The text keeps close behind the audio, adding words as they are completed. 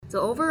The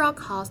overall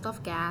cost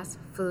of gas,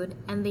 food,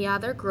 and the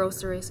other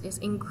groceries is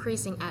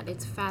increasing at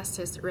its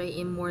fastest rate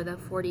in more than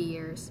 40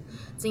 years.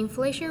 The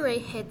inflation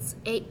rate hits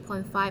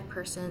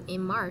 8.5%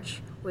 in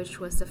March,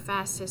 which was the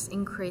fastest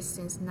increase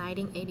since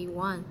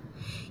 1981.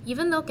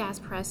 Even though gas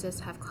prices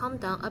have come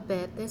down a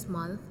bit this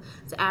month,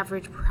 the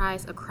average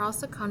price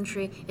across the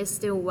country is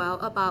still well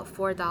above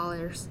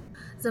 $4.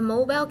 The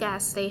mobile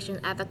gas station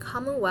at the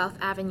Commonwealth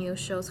Avenue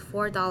shows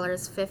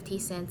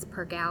 $4.50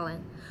 per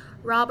gallon.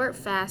 Robert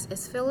Fast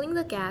is filling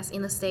the gas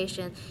in the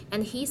station,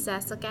 and he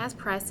says the gas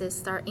prices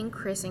start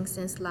increasing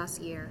since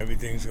last year.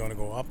 Everything's going to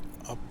go up,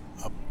 up,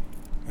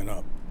 and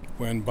up.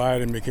 When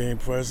Biden became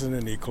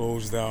president, he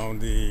closed down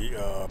the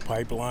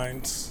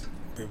pipelines.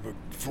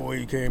 Before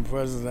he became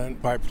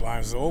president,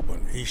 pipelines were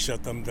open. He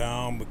shut them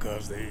down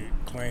because they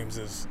claims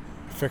it's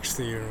fixed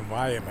the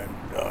environment,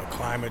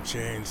 climate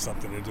change,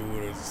 something to do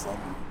with it or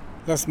something.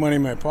 Less money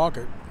in my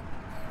pocket.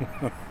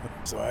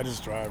 So I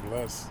just drive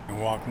less and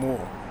walk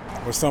more.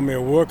 For somebody,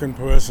 a working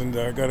person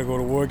that got to go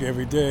to work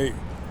every day,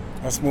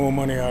 that's more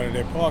money out of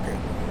their pocket.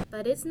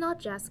 But it's not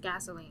just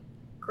gasoline.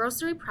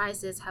 Grocery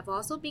prices have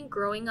also been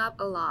growing up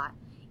a lot.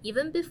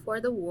 Even before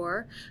the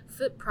war,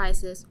 food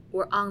prices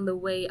were on the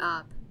way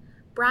up.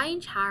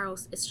 Brian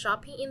Charles is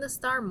shopping in the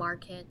Star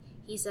Market.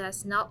 He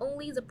says not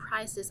only the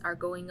prices are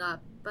going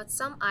up, but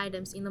some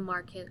items in the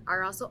market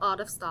are also out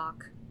of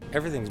stock.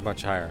 Everything's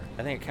much higher.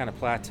 I think it kind of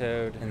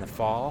plateaued in the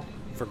fall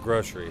for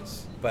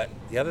groceries. But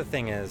the other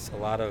thing is a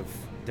lot of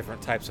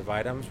different types of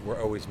items were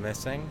always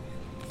missing.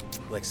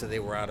 Like, so they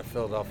were out of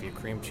Philadelphia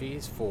cream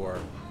cheese for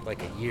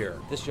like a year.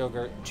 This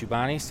yogurt,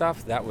 Chobani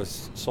stuff, that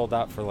was sold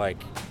out for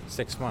like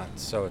 6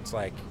 months. So it's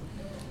like,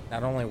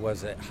 not only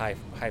was it high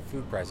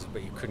food prices,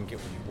 but you couldn't get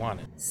what you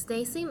wanted.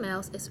 Stacy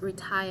Mills is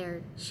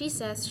retired. She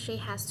says she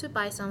has to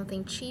buy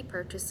something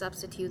cheaper to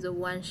substitute the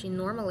one she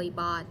normally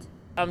bought.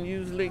 I'm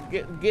usually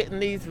getting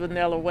these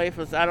vanilla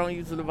wafers. I don't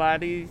usually buy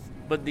these,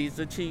 but these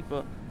are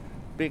cheaper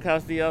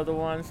because the other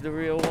ones, the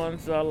real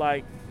ones, are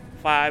like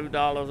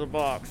 $5 a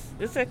box.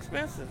 It's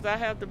expensive. I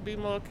have to be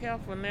more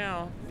careful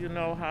now,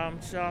 how I'm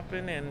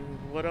shopping and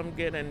what I'm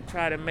getting and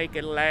try to make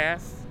it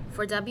last.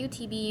 For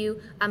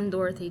WTBU, I'm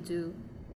Dorothy Du.